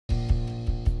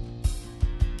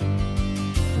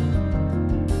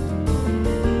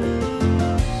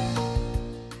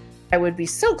I would be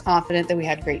so confident that we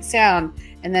had great sound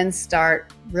and then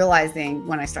start realizing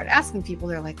when I start asking people,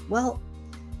 they're like, well,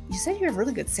 you said you have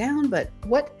really good sound, but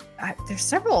there's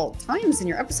several times in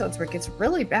your episodes where it gets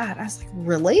really bad. I was like,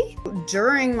 really?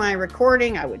 During my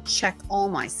recording, I would check all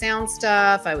my sound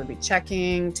stuff. I would be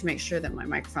checking to make sure that my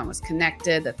microphone was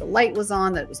connected, that the light was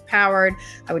on, that it was powered.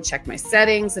 I would check my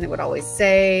settings and it would always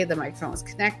say the microphone was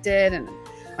connected. And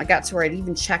I got to where I'd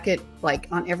even check it like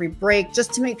on every break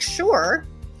just to make sure.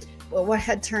 Well, what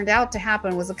had turned out to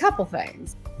happen was a couple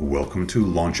things. Welcome to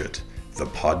Launch It, the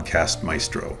Podcast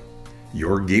Maestro,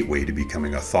 your gateway to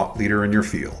becoming a thought leader in your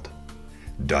field.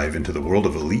 Dive into the world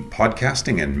of elite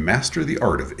podcasting and master the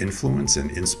art of influence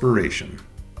and inspiration.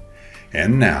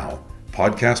 And now,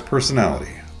 podcast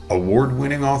personality,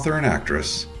 award-winning author and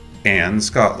actress, Anne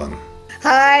Scottlin.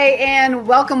 Hi, and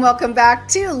welcome back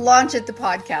to Launch It, the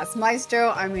Podcast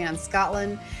Maestro. I'm Anne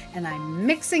Scottlin, and I'm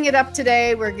mixing it up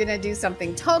today. We're going to do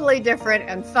something totally different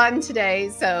and fun today,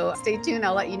 so stay tuned.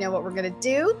 I'll let you know what we're going to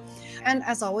do. And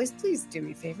as always, please do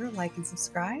me a favor, like and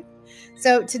subscribe.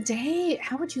 So today,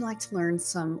 how would you like to learn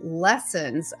some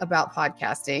lessons about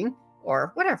podcasting,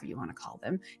 or whatever you want to call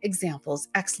them, examples,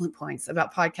 excellent points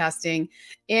about podcasting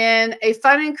in a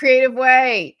fun and creative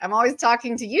way? I'm always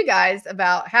talking to you guys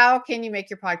about how can you make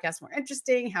your podcast more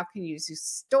interesting? How can you use your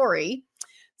story?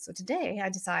 So today I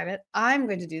decided I'm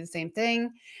going to do the same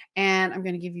thing, and I'm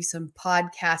going to give you some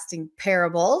podcasting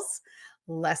parables,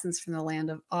 lessons from the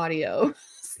land of audio.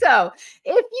 So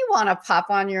if you want to pop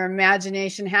on your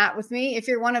imagination hat with me, if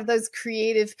you're one of those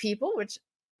creative people, which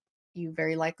you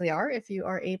very likely are if you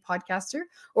are a podcaster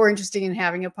or interested in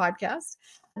having a podcast,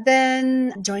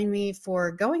 then join me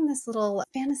for going this little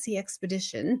fantasy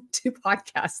expedition to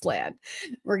podcast land.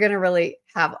 We're going to really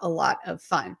have a lot of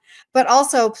fun. But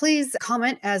also, please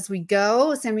comment as we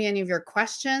go. Send me any of your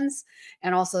questions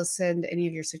and also send any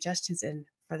of your suggestions in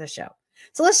for the show.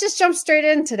 So let's just jump straight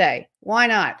in today. Why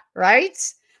not, right?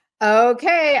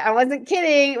 Okay, I wasn't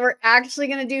kidding. We're actually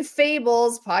going to do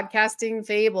fables, podcasting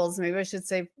fables. Maybe I should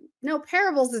say, no,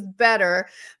 parables is better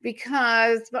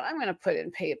but I'm going to put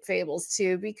in fables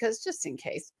too, because just in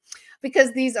case,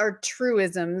 because these are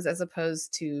truisms as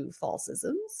opposed to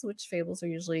falsisms, which fables are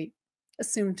usually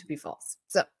assumed to be false.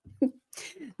 So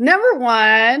number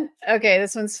one, okay,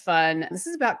 this one's fun. This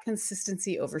is about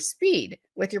consistency over speed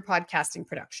with your podcasting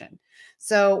production.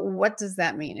 So what does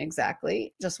that mean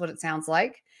exactly? Just what it sounds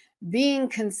like. Being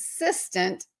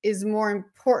consistent is more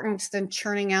important than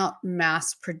churning out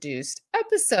mass-produced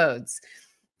episodes.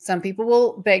 Some people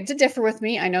will beg to differ with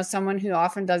me. I know someone who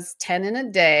often does 10 in a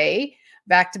day,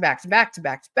 back to back to back to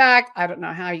back to back. I don't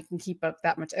know how you can keep up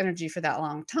that much energy for that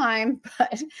long time,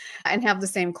 and have the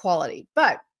same quality.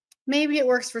 But maybe it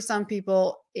works for some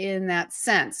people in that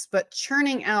sense. But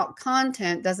churning out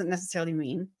content doesn't necessarily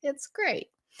mean it's great.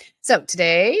 So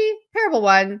today, parable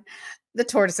one. The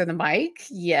tortoise and the mic.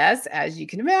 Yes, as you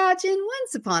can imagine,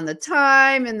 once upon a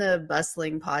time in the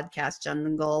bustling podcast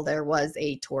jungle, there was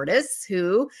a tortoise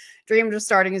who dreamed of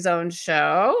starting his own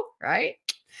show, right?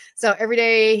 So every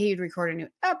day he'd record a new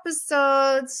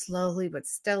episode, slowly but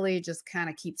steadily, just kind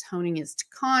of keeps honing his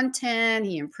content.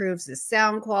 He improves his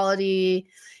sound quality.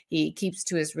 He keeps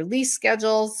to his release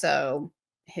schedule, so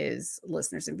his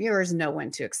listeners and viewers know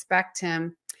when to expect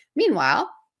him.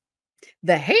 Meanwhile,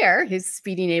 the hare, his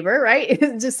speedy neighbor, right,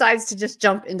 decides to just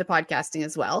jump into podcasting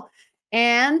as well.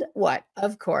 And what?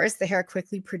 Of course, the hare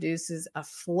quickly produces a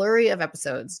flurry of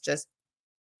episodes, just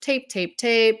tape,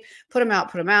 put them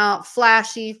out,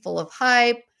 flashy, full of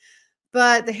hype.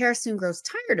 But the hare soon grows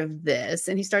tired of this,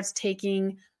 and he starts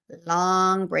taking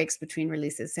long breaks between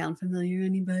releases. Sound familiar,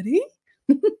 anybody?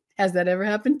 Has that ever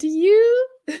happened to you?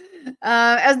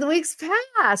 As the weeks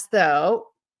pass, though,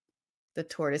 the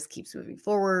tortoise keeps moving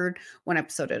forward, one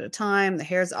episode at a time. The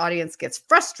hare's audience gets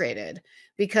frustrated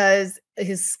because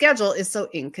his schedule is so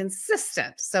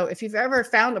inconsistent. So if you've ever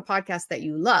found a podcast that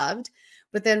you loved,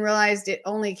 but then realized it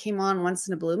only came on once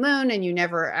in a blue moon and you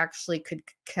never actually could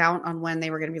count on when they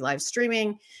were going to be live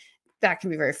streaming, that can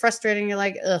be very frustrating. You're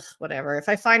like, ugh, whatever. If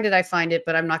I find it, I find it,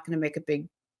 but I'm not going to make a big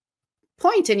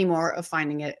point anymore of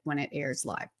finding it when it airs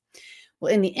live.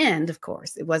 Well, in the end, of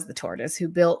course, it was the tortoise who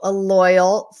built a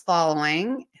loyal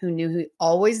following, who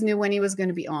always knew when he was going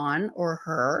to be on, or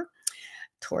her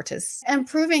tortoise, and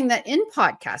proving that in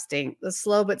podcasting, the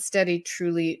slow but steady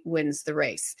truly wins the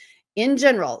race. In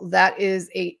general, that is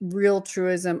a real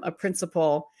truism, a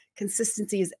principle.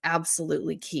 Consistency is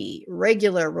absolutely key.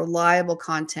 Regular, reliable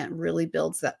content really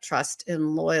builds that trust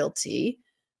and loyalty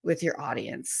with your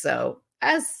audience. So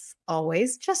as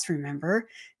always, just remember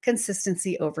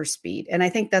consistency over speed. And I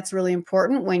think that's really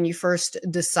important when you first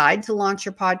decide to launch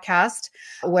your podcast,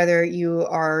 whether you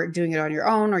are doing it on your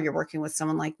own or you're working with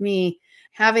someone like me,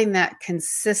 having that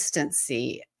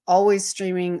consistency, always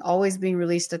streaming, always being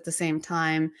released at the same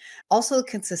time. Also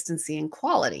consistency and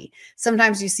quality.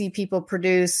 Sometimes you see people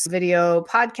produce video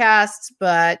podcasts,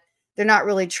 but they're not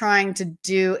really trying to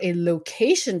do a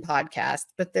location podcast,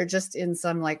 but they're just in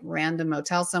some like random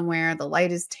motel somewhere. The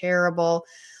light is terrible.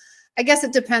 I guess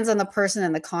it depends on the person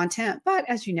and the content. But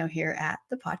as you know, here at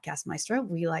the Podcast Maestro,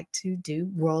 we like to do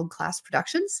world-class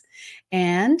productions.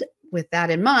 And with that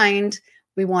in mind,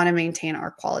 we want to maintain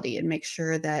our quality and make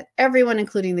sure that everyone,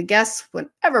 including the guests,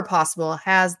 whenever possible,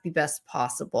 has the best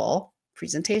possible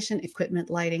presentation, equipment,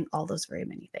 lighting, all those very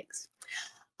many things.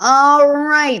 All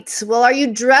right. Well, are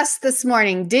you dressed this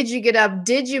morning? Did you get up?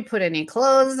 Did you put any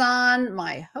clothes on?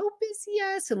 My hope is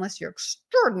yes, unless you're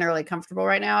extraordinarily comfortable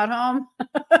right now at home.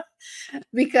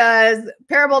 Because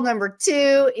parable number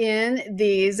 2 in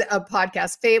these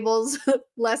podcast fables,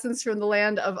 lessons from the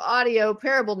land of audio,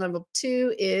 parable number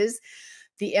 2 is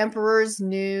the Emperor's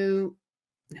new,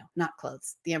 no, not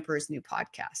clothes, the Emperor's new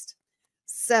podcast.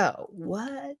 So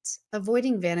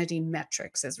avoiding vanity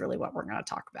metrics is really what we're going to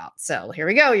talk about. So here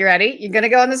we go. You ready? You're going to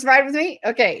go on this ride with me?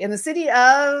 Okay. In the city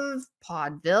of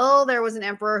Podville, there was an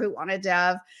emperor who wanted to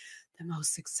have the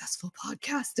most successful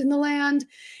podcast in the land.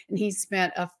 And he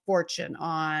spent a fortune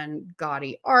on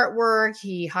gaudy artwork.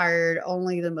 He hired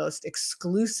only the most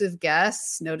exclusive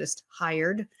guests, noticed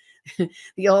hired the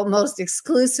most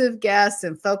exclusive guests,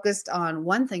 and focused on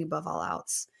one thing above all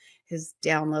else, his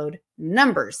download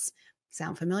numbers.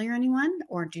 Sound familiar, anyone?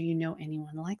 Or do you know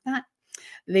anyone like that?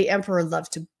 The emperor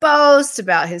loved to boast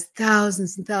about his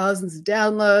thousands and thousands of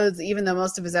downloads, even though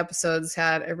most of his episodes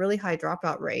had a really high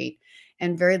dropout rate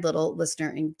and very little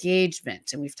listener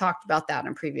engagement. And we've talked about that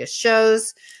in previous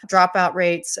shows. Dropout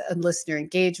rates and listener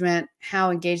engagement.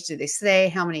 How engaged do they stay?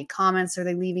 How many comments are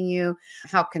they leaving you?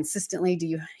 How consistently do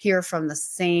you hear from the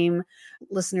same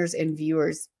listeners and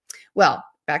viewers? Well,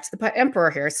 back to the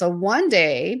emperor here. So one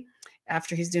day,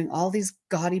 after he's doing all these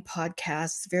gaudy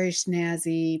podcasts, very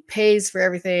snazzy, pays for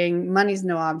everything, money's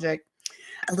no object,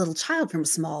 a little child from a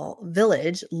small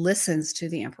village listens to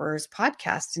the emperor's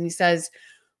podcast, and he says,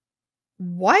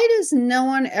 "Why does no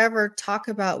one ever talk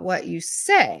about what you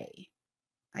say?"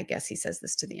 I guess he says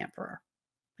this to the emperor.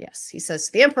 Yes, he says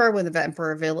to the emperor when the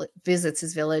emperor visits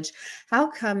his village, "How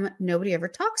come nobody ever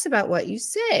talks about what you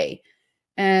say?"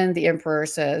 And the emperor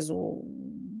says, "Oh,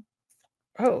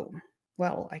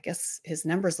 well, I guess his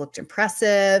numbers looked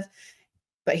impressive,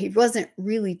 but he wasn't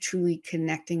really truly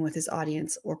connecting with his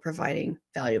audience or providing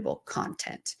valuable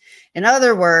content." In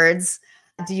other words,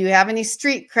 do you have any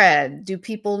street cred? Do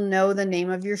people know the name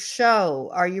of your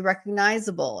show? Are you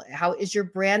recognizable? How is your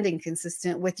branding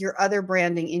consistent with your other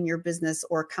branding in your business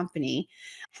or company?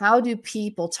 How do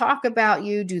people talk about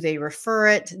you? Do they refer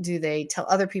it? Do they tell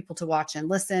other people to watch and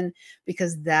listen?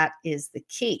 Because that is the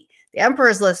key. The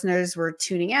emperor's listeners were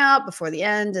tuning out before the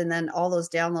end, and then all those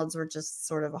downloads were just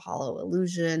sort of a hollow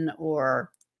illusion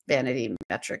or vanity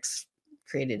metrics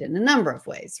created in a number of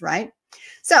ways, right?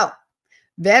 So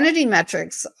vanity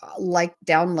metrics, like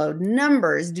download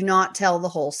numbers, do not tell the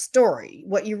whole story.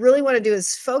 What you really want to do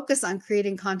is focus on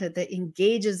creating content that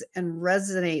engages and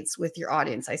resonates with your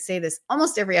audience. I say this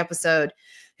almost every episode.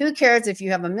 Who cares if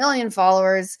you have 1 million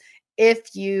followers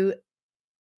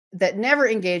that never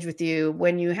engage with you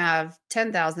when you have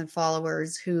 10,000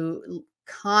 followers who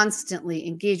constantly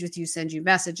engage with you, send you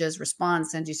messages, respond,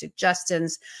 send you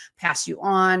suggestions, pass you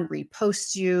on,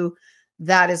 repost you.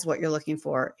 That is what you're looking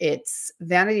for. It's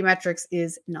vanity metrics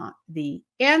is not the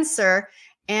answer,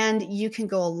 and you can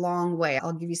go a long way.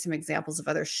 I'll give you some examples of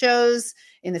other shows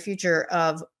in the future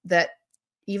of that,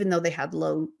 even though they had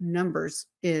low numbers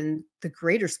in the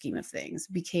greater scheme of things,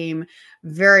 became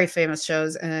very famous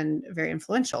shows and very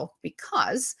influential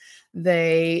because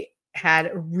they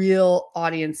had real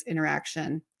audience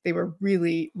interaction. They were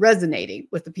really resonating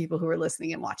with the people who were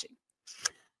listening and watching.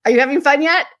 Are you having fun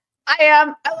yet? I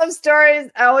am. I love stories.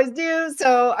 I always do.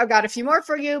 So I've got a few more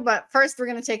for you. But first, we're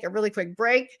going to take a really quick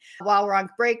break. While we're on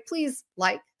break, please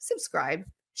like, subscribe,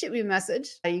 shoot me a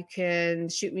message. You can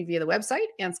shoot me via the website,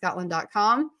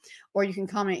 annescottlin.com, or you can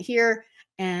comment here,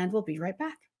 and we'll be right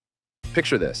back.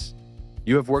 Picture this.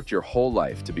 You have worked your whole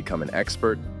life to become an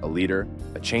expert, a leader,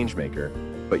 a change maker,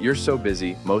 but you're so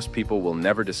busy, most people will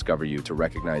never discover you to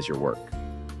recognize your work.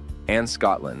 Anne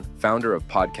Scottlin, founder of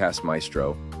Podcast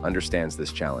Maestro, understands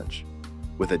this challenge.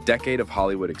 With a decade of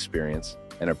Hollywood experience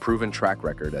and a proven track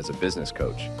record as a business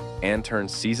coach, Anne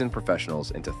turns seasoned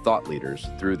professionals into thought leaders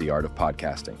through the art of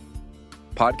podcasting.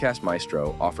 Podcast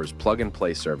Maestro offers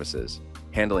plug-and-play services,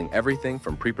 handling everything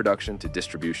from pre-production to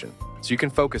distribution, so you can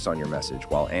focus on your message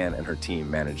while Anne and her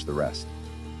team manage the rest.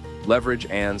 Leverage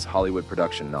Anne's Hollywood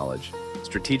production knowledge,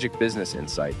 strategic business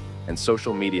insight, and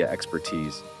social media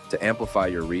expertise to amplify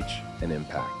your reach and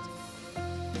impact.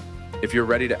 If you're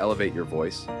ready to elevate your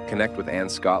voice, connect with Anne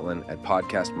Scottlin at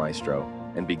Podcast Maestro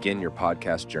and begin your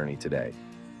podcast journey today.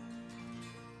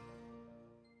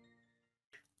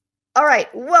 All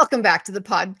right, welcome back to the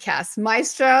Podcast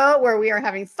Maestro, where we are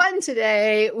having fun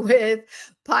today with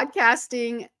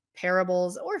podcasting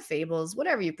parables or fables,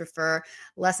 whatever you prefer,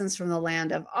 lessons from the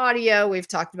land of audio. We've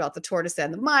talked about the tortoise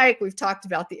and the mic. We've talked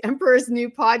about the Emperor's New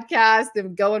Podcast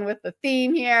and going with the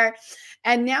theme here.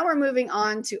 And now we're moving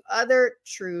on to other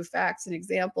true facts and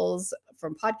examples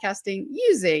from podcasting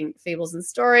using fables and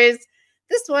stories.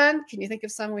 This one, can you think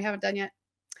of some we haven't done yet?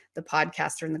 The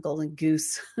podcaster and the golden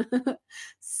goose.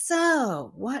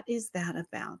 So what is that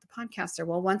about? The podcaster.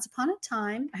 Well, once upon a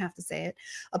time, I have to say it,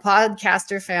 a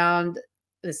podcaster found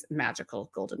this magical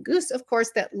golden goose, of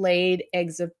course, that laid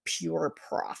eggs of pure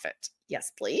profit.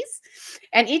 Yes, please.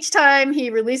 And each time he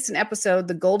released an episode,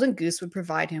 the golden goose would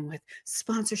provide him with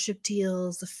sponsorship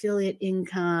deals, affiliate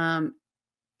income,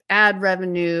 ad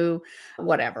revenue,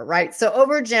 whatever, right? So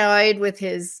overjoyed with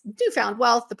his newfound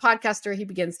wealth, the podcaster, he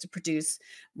begins to produce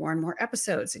more and more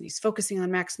episodes, and he's focusing on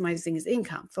maximizing his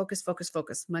income. Focus, focus,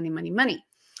 focus, money, money, money. And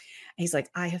he's like,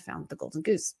 I have found the golden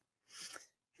goose.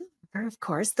 Of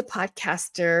course, the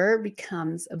podcaster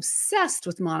becomes obsessed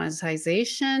with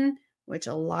monetization, which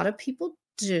a lot of people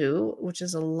do, which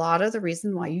is a lot of the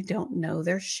reason why you don't know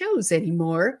their shows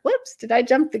anymore. Whoops, did I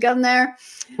jump the gun there?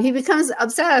 He becomes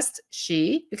obsessed.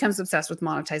 She becomes obsessed with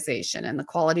monetization, and the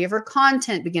quality of her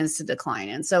content begins to decline.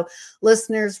 And so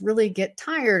listeners really get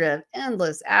tired of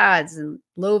endless ads and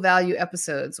low value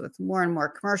episodes with more and more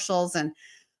commercials. And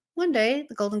one day,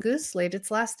 the golden goose laid its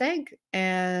last egg,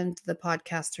 and the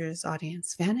podcaster's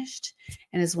audience vanished,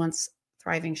 and his once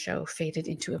thriving show faded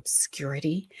into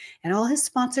obscurity, and all his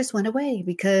sponsors went away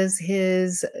because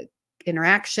his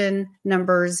interaction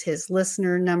numbers, his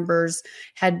listener numbers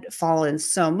had fallen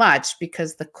so much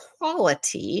because the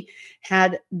quality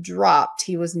had dropped.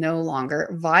 He was no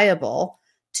longer viable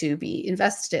to be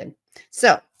invested in.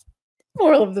 So,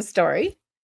 moral of the story,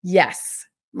 yes,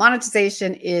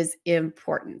 monetization is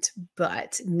important,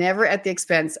 but never at the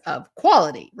expense of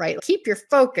quality, right? Keep your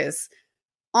focus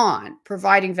on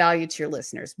providing value to your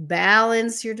listeners.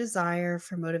 Balance your desire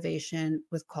for motivation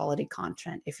with quality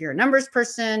content. If you're a numbers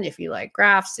person, if you like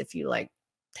graphs, if you like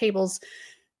tables,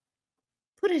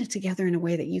 put it together in a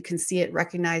way that you can see it,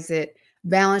 recognize it,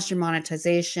 balance your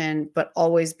monetization, but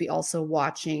always be also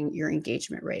watching your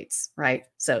engagement rates, right?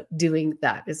 So doing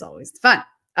that is always fun.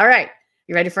 All right.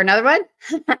 You ready for another one?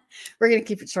 We're going to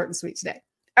keep it short and sweet today.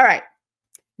 All right.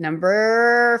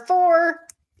 Number 4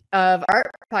 of our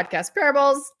podcast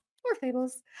parables or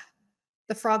fables,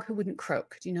 the frog who wouldn't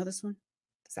croak. Do you know this one?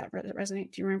 Does that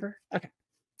resonate? Do you remember? Okay.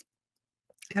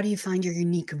 How do you find your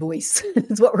unique voice?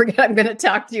 Is what I'm going to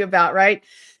talk to you about, right?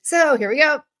 So here we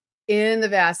go. In the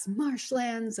vast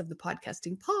marshlands of the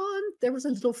podcasting pond, there was a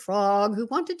little frog who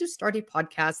wanted to start a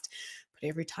podcast, but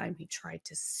every time he tried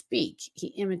to speak, he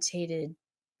imitated,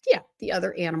 the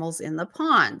other animals in the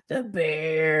pond, the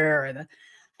bear, or the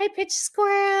high-pitched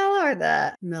squirrel, or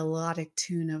the melodic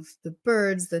tune of the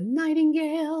birds, the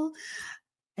nightingale.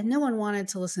 And no one wanted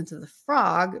to listen to the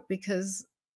frog because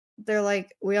they're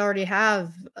like, we already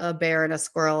have a bear and a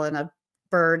squirrel and a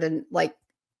bird, and like,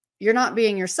 you're not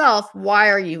being yourself. Why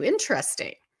are you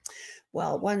interesting?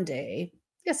 Well, one day,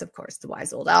 yes, of course, the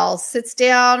wise old owl sits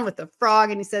down with the frog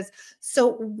and he says,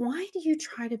 so why do you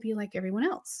try to be like everyone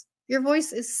else? Your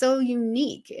voice is so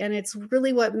unique, and it's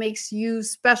really what makes you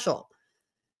special.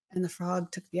 And the frog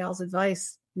took the owl's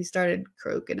advice. He started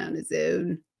croaking on his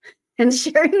own and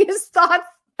sharing his thoughts.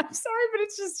 I'm sorry, but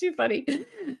it's just too funny.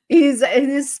 He's in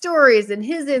his stories and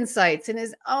his insights and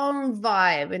his own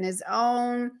vibe and his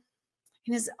own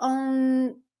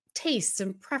tastes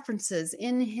and preferences,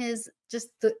 in his just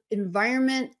the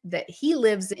environment that he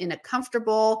lives in, a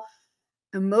comfortable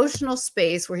emotional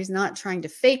space where he's not trying to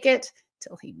fake it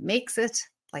till he makes it,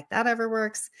 like that ever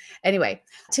works. Anyway,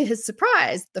 to his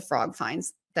surprise, the frog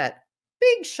finds that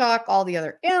big shock, all the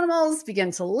other animals begin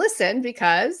to listen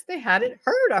because they hadn't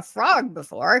heard a frog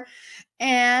before,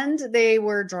 and they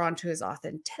were drawn to his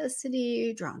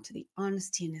authenticity, drawn to the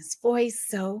honesty in his voice.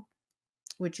 So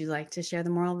would you like to share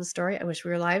the moral of the story? I wish we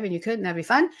were live and you could, and that'd be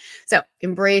fun. So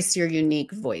embrace your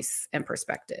unique voice and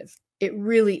perspective. It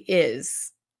really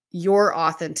is your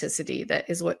authenticity that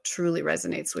is what truly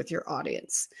resonates with your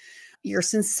audience. Your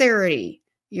sincerity,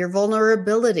 your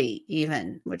vulnerability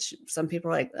even, which some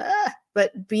people are like,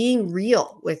 but being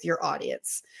real with your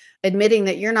audience, admitting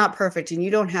that you're not perfect and you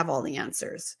don't have all the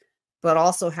answers, but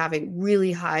also having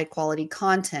really high quality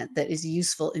content that is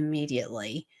useful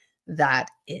immediately. That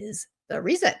is the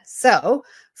reason. So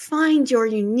find your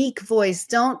unique voice.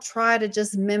 Don't try to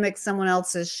just mimic someone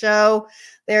else's show.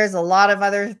 There's a lot of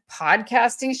other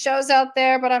podcasting shows out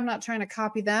there, but I'm not trying to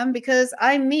copy them because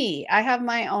I'm me. I have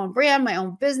my own brand, my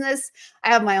own business.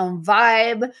 I have my own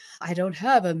vibe. I don't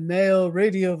have a male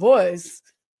radio voice.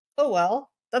 Oh, well,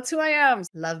 that's who I am.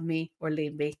 Love me or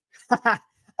leave me.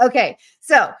 Okay.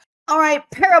 So, all right.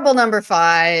 Parable number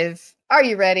 5. Are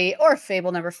you ready? Or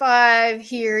fable number 5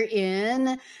 here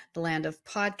in the land of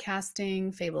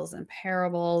podcasting, fables and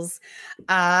parables.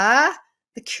 The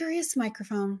curious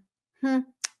microphone.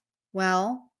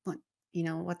 Well,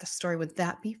 what the story would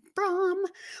that be from?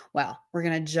 Well, we're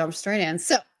going to jump straight in.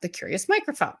 So the curious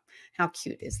microphone. How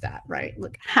cute is that, right?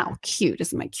 Look, how cute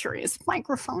is my curious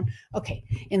microphone? Okay.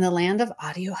 In the land of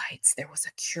audio heights, there was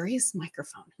a curious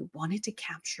microphone who wanted to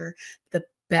capture the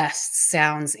best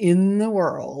sounds in the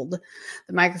world.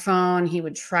 The microphone, he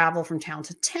would travel from town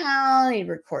to town. He'd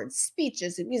record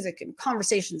speeches and music and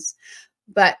conversations.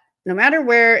 But no matter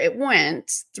where it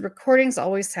went, the recordings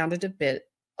always sounded a bit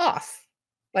off.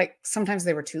 Like sometimes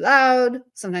they were too loud.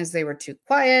 Sometimes they were too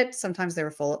quiet. Sometimes they were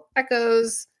full of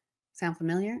echoes. Sound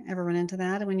familiar? Ever run into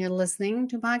that when you're listening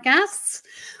to podcasts?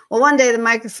 Well, one day the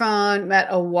microphone met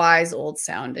a wise old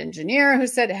sound engineer who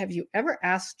said, have you ever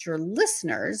asked your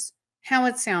listeners how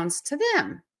it sounds to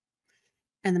them?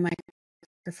 And the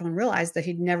microphone realized that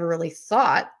he'd never really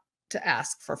thought to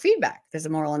ask for feedback. There's a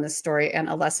moral in this story and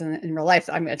a lesson in real life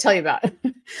that I'm going to tell you about.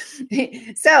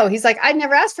 So he's like, I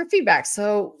never asked for feedback.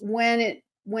 So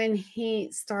when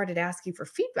he started asking for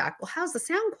feedback, well, how's the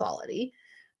sound quality?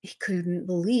 He couldn't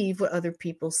believe what other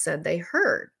people said they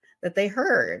heard, that they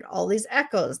heard all these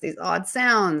echoes, these odd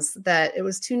sounds, that it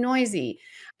was too noisy.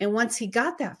 And once he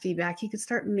got that feedback, he could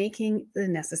start making the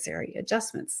necessary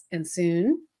adjustments. And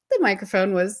soon the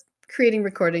microphone was creating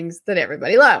recordings that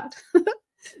everybody loved.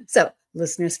 So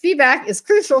listeners' feedback is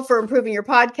crucial for improving your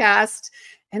podcast,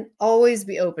 and always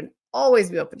be open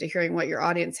to hearing what your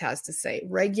audience has to say.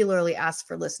 Regularly ask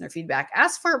for listener feedback.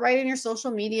 Ask for it right in your social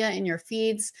media, in your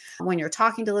feeds. When you're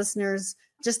talking to listeners,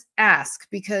 just ask,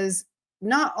 because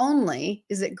not only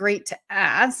is it great to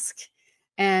ask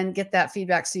and get that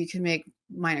feedback so you can make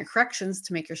minor corrections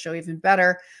to make your show even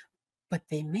better, but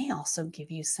they may also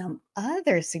give you some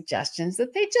other suggestions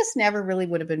that they just never really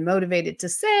would have been motivated to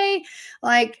say.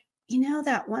 Like,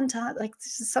 that one time, like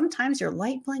sometimes your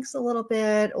light blinks a little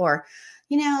bit, or,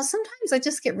 sometimes I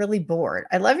just get really bored.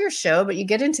 I love your show, but you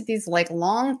get into these like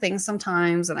long things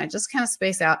sometimes, and I just kind of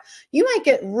space out. You might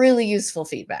get really useful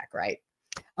feedback, right?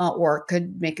 Or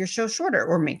could make your show shorter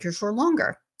or make your show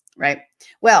longer, right?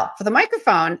 Well, for the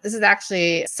microphone, this is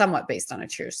actually somewhat based on a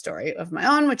true story of my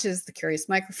own, which is the curious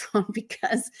microphone,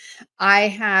 because I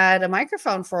had a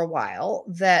microphone for a while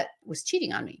that was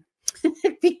cheating on me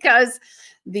because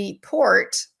the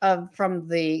port from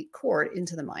the cord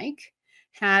into the mic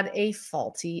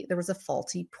there was a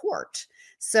faulty port.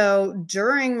 So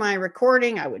during my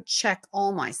recording, I would check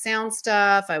all my sound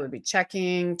stuff. I would be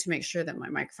checking to make sure that my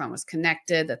microphone was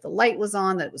connected, that the light was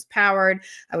on, that it was powered.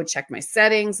 I would check my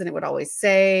settings, and it would always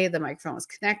say the microphone was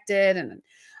connected. And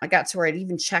I got to where I'd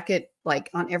even check it like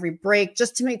on every break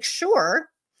just to make sure.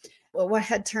 Well, what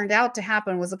had turned out to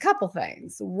happen was a couple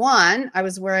things. One, I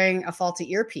was wearing a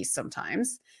faulty earpiece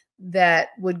sometimes that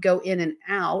would go in and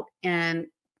out and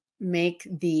make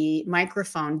the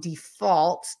microphone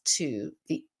default to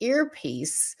the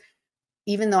earpiece,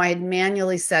 even though I had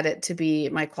manually set it to be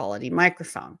my quality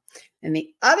microphone. And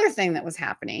the other thing that was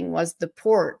happening was the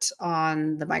port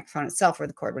on the microphone itself, where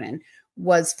the cord went in,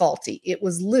 was faulty. It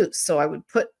was loose. So I would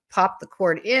pop the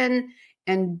cord in,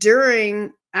 and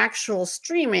during actual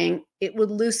streaming, it would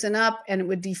loosen up and it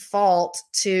would default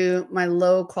to my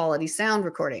low quality sound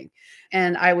recording.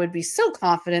 And I would be so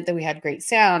confident that we had great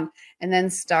sound, and then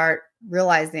start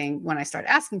realizing when I start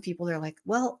asking people, they're like,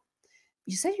 well,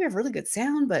 you said you have really good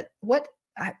sound, but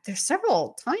there's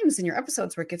several times in your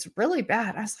episodes where it gets really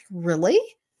bad. I was like, really?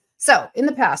 So in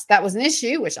the past, that was an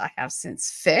issue, which I have since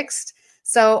fixed.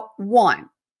 So 1,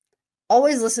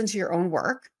 always listen to your own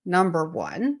work, number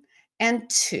 1. And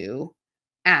 2,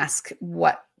 ask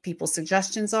what people's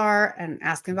suggestions are, and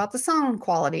ask them about the sound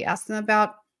quality. Ask them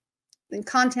about the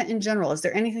content in general. Is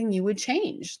there anything you would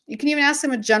change? You can even ask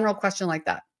them a general question like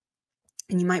that.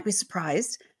 And you might be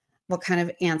surprised what kind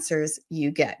of answers you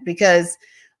get, because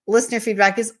listener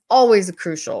feedback is always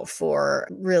crucial for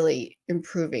really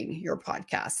improving your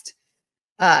podcast.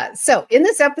 So in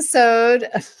this episode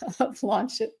of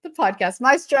Launch It, the Podcast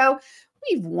Maestro,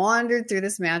 we've wandered through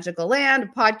this magical land of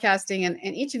podcasting, and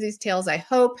each of these tales, I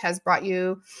hope, has brought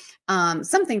you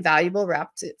something valuable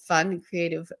wrapped in fun and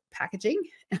creative packaging.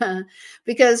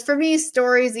 Because for me,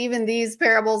 stories, even these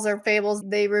parables or fables,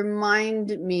 they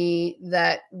remind me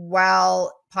that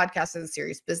while podcast is a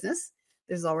serious business,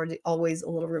 there's always a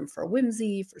little room for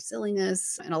whimsy, for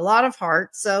silliness, and a lot of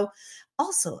heart. So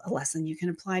also a lesson you can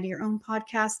apply to your own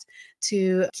podcast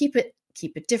to keep it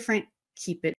different,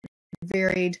 keep it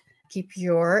varied, keep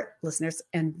your listeners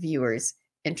and viewers'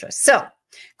 interest. So,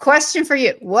 question for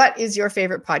you. What is your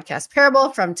favorite podcast parable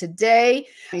from today?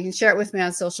 You can share it with me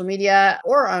on social media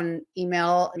or on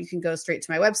email. You can go straight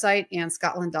to my website,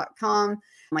 annescottlin.com.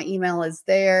 My email is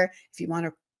there. If you want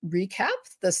to recap,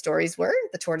 the stories were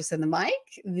The Tortoise and the Mic,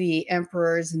 The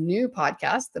Emperor's New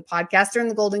Podcast, The Podcaster and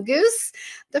the Golden Goose,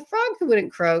 The Frog Who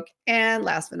Wouldn't Croak, and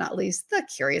last but not least, The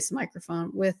Curious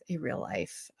Microphone, with a real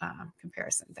life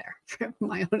comparison there from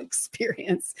my own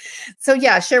experience. So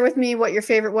yeah, share with me what your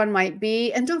favorite one might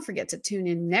be. And don't forget to tune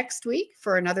in next week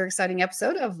for another exciting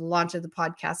episode of Launch of the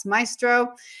Podcast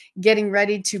Maestro, getting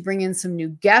ready to bring in some new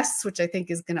guests, which I think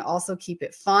is going to also keep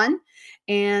it fun,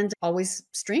 and always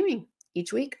streaming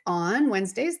each week on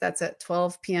Wednesdays. That's at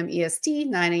 12 p.m. EST,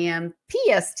 9 a.m.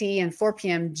 PST, and 4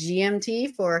 p.m.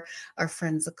 GMT for our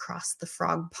friends across the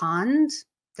frog pond.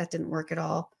 That didn't work at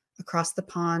all. Across the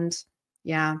pond.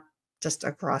 Yeah, just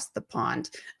across the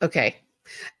pond. Okay.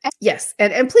 Yes.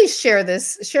 And please share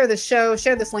this show,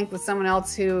 share this link with someone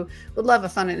else who would love a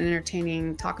fun and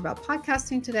entertaining talk about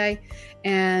podcasting today.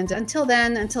 And until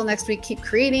next week, keep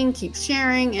creating, keep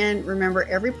sharing, and remember,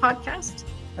 every podcast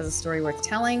has a story worth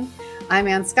telling. I'm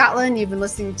Anne Scottlin. You've been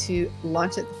listening to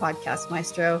Launch It, the Podcast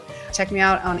Maestro. Check me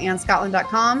out on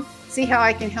annescottlin.com. See how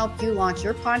I can help you launch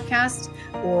your podcast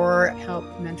or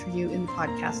help mentor you in the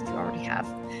podcast you already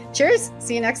have. Cheers.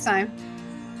 See you next time.